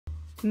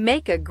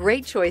Make a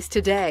great choice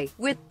today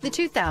with the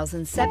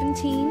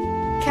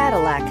 2017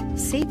 Cadillac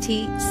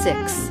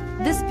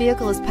CT6. This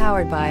vehicle is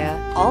powered by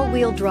a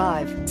all-wheel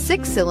drive,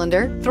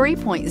 6-cylinder,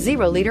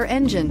 3.0-liter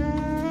engine.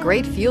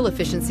 Great fuel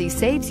efficiency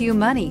saves you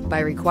money by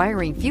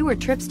requiring fewer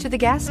trips to the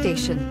gas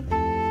station.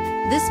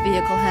 This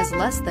vehicle has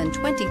less than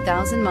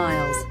 20,000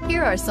 miles.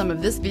 Here are some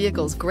of this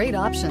vehicle's great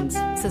options: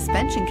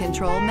 suspension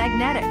control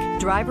magnetic,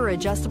 driver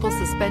adjustable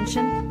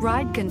suspension,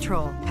 ride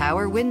control,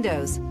 power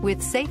windows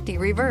with safety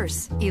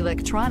reverse,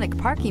 electronic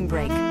parking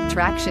brake,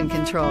 traction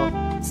control,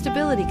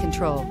 stability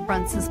control,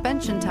 front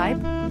suspension type,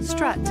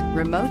 strut,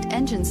 remote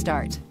engine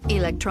start,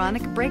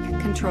 electronic brake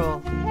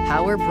control,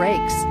 power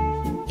brakes.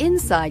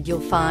 Inside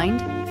you'll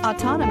find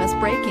autonomous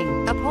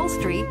braking,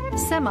 upholstery,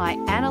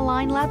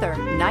 semi-aniline leather,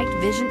 night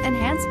vision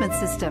enhancement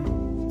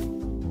system.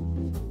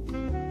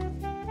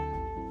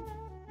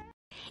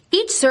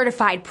 Each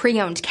certified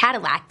pre-owned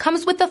Cadillac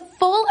comes with the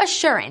full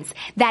assurance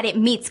that it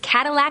meets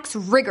Cadillac's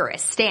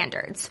rigorous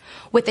standards.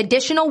 With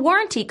additional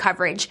warranty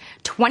coverage,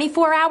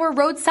 24-hour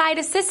roadside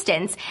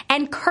assistance,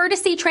 and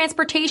courtesy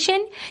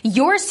transportation,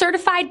 your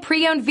certified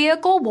pre-owned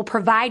vehicle will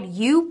provide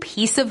you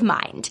peace of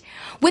mind.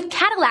 With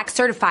Cadillac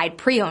certified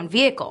pre-owned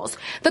vehicles,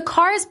 the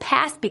car's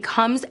past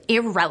becomes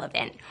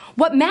irrelevant.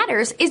 What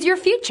matters is your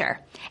future.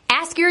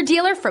 Ask your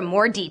dealer for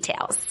more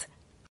details.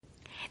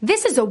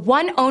 This is a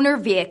one-owner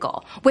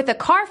vehicle with a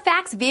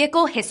Carfax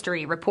Vehicle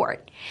History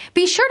Report.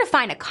 Be sure to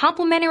find a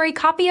complimentary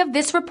copy of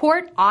this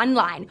report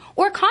online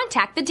or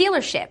contact the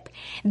dealership.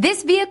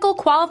 This vehicle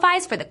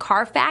qualifies for the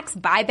Carfax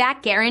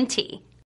Buyback Guarantee.